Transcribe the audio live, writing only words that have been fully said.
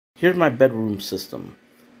here's my bedroom system.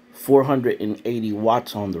 480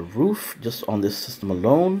 watts on the roof, just on this system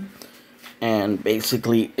alone. And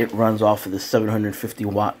basically it runs off of the 750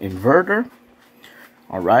 watt inverter.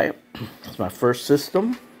 All right, that's my first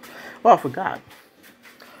system. Oh, I forgot.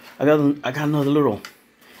 I got another little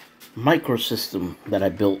micro system that I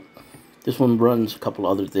built. This one runs a couple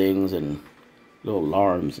other things and little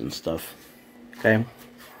alarms and stuff. Okay.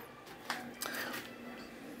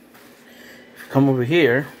 If you come over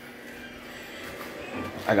here,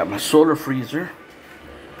 I got my solar freezer.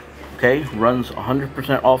 Okay, runs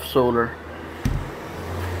 100% off solar.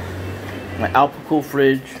 My Alpicool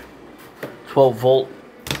fridge, 12 volt,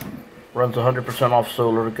 runs 100% off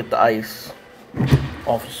solar to get the ice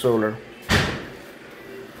off of solar.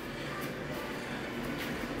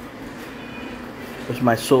 There's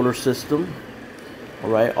my solar system.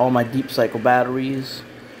 Alright, all my deep cycle batteries,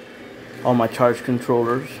 all my charge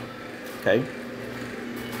controllers. Okay.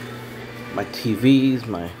 My TVs,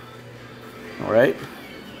 alright.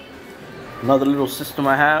 Another little system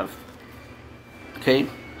I have. Okay.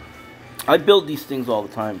 I build these things all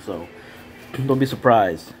the time, so don't be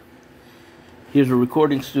surprised. Here's a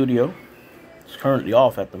recording studio. It's currently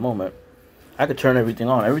off at the moment. I could turn everything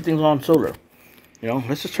on. Everything's on solar. You know,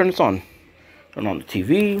 let's just turn this on. Turn on the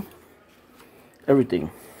TV. Everything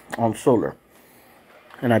on solar.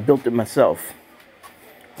 And I built it myself.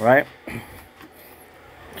 Alright?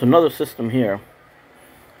 It's another system here.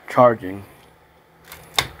 Charging.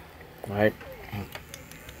 Alright?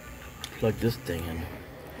 Plug this thing in.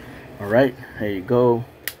 Alright, there you go.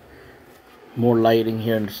 More lighting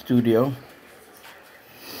here in the studio.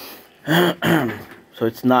 So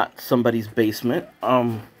it's not somebody's basement.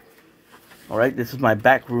 Alright, this is my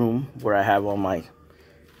back room where I have all my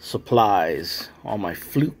supplies, all my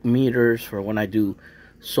flute meters for when I do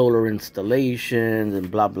solar installations and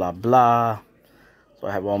blah blah blah. So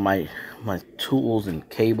I have all my tools and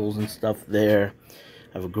cables and stuff there.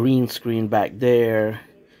 I have a green screen back there.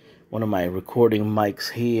 One of my recording mics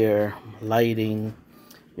here, lighting,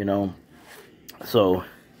 you know. So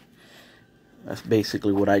that's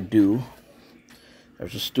basically what I do.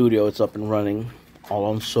 There's a studio, it's up and running, all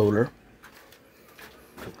on solar.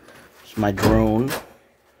 It's my drone.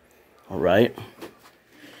 All right.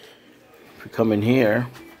 If you come in here,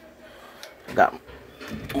 I got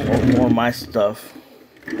more of my stuff.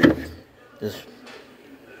 This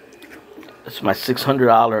is my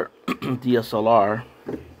 $600 DSLR.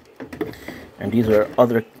 And these are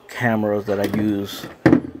other cameras that I use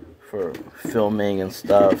for filming and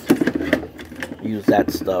stuff. Use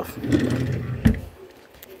that stuff.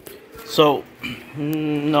 So,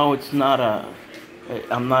 no, it's not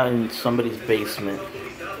I'm not in somebody's basement,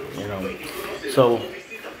 you know. So,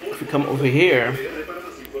 if you come over here,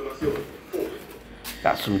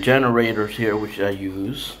 got some generators here which I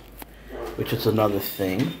use, which is another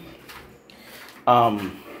thing.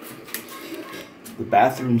 The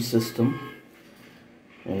bathroom system.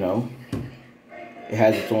 You know, it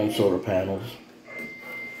has its own solar panels.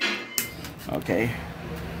 Okay,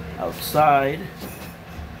 outside,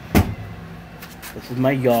 this is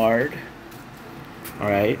my yard. All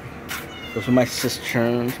right, those are my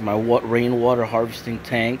cisterns, my rainwater harvesting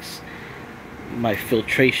tanks, my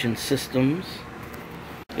filtration systems.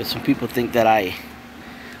 And some people think that I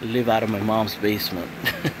live out of my mom's basement.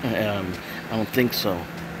 I don't think so.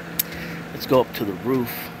 Let's go up to the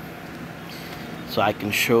roof, so I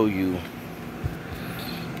can show you.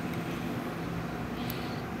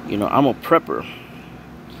 You know, I'm a prepper.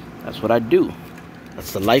 That's what I do.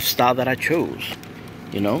 That's the lifestyle that I chose.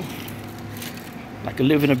 You know, I could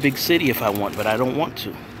live in a big city if I want, but I don't want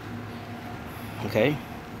to. Okay?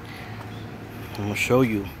 I'm gonna show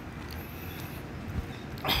you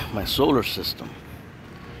my solar system.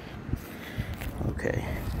 Okay.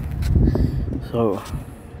 So,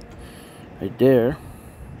 right there,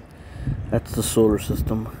 that's the solar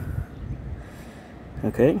system.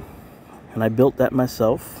 Okay, and I built that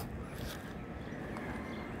myself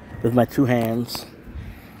with my 2 hands,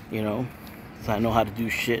 you know, so I know how to do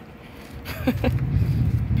shit.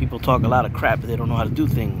 People talk a lot of crap, but they don't know how to do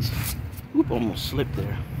things. Oop, almost slipped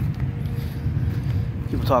there.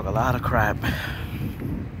 People talk a lot of crap.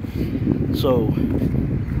 So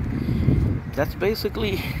that's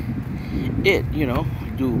basically it, you know. I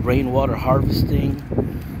do rainwater harvesting,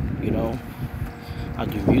 you know. I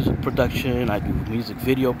do music production, I do music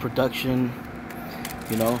video production,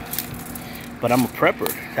 you know. But I'm a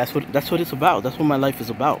prepper. That's what it's about. That's what my life is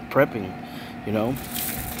about, prepping, you know.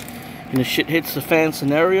 And the shit hits the fan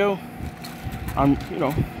scenario, I'm, you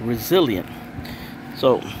know, resilient.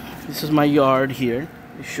 So this is my yard here.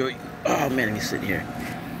 Let me show you. Oh man, let me sit here.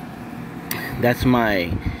 That's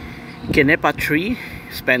my Quenepa tree,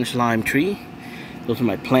 Spanish lime tree. Those are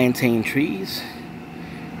my plantain trees.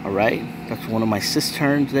 Alright, that's one of my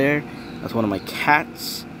cisterns there. That's one of my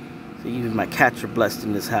cats. So even my cats are blessed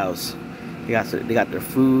in this house. They got their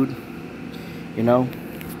food, you know.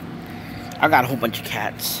 I got a whole bunch of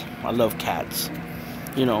cats. I love cats,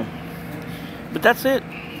 you know. But that's it.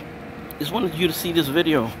 Just wanted you to see this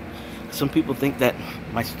video. Some people think that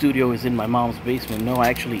my studio is in my mom's basement. No, I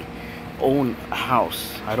actually own a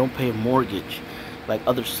house. I don't pay a mortgage like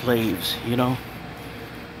other slaves, you know.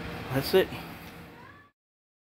 That's it.